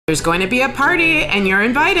There's going to be a party, and you're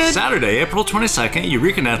invited. Saturday, April 22nd,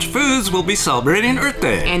 Eureka Natural Foods will be celebrating Earth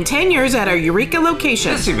Day. And 10 years at our Eureka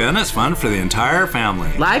location. This event is fun for the entire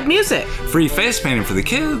family. Live music. Free face painting for the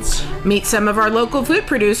kids. Meet some of our local food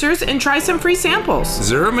producers and try some free samples.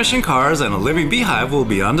 Zero-emission cars and a living beehive will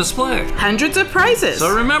be on display. Hundreds of prizes.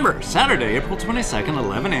 So remember, Saturday, April 22nd,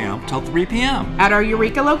 11 a.m. till 3 p.m. At our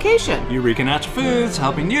Eureka location. Eureka Natural Foods,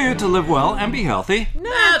 helping you to live well and be healthy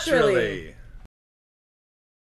Naturally.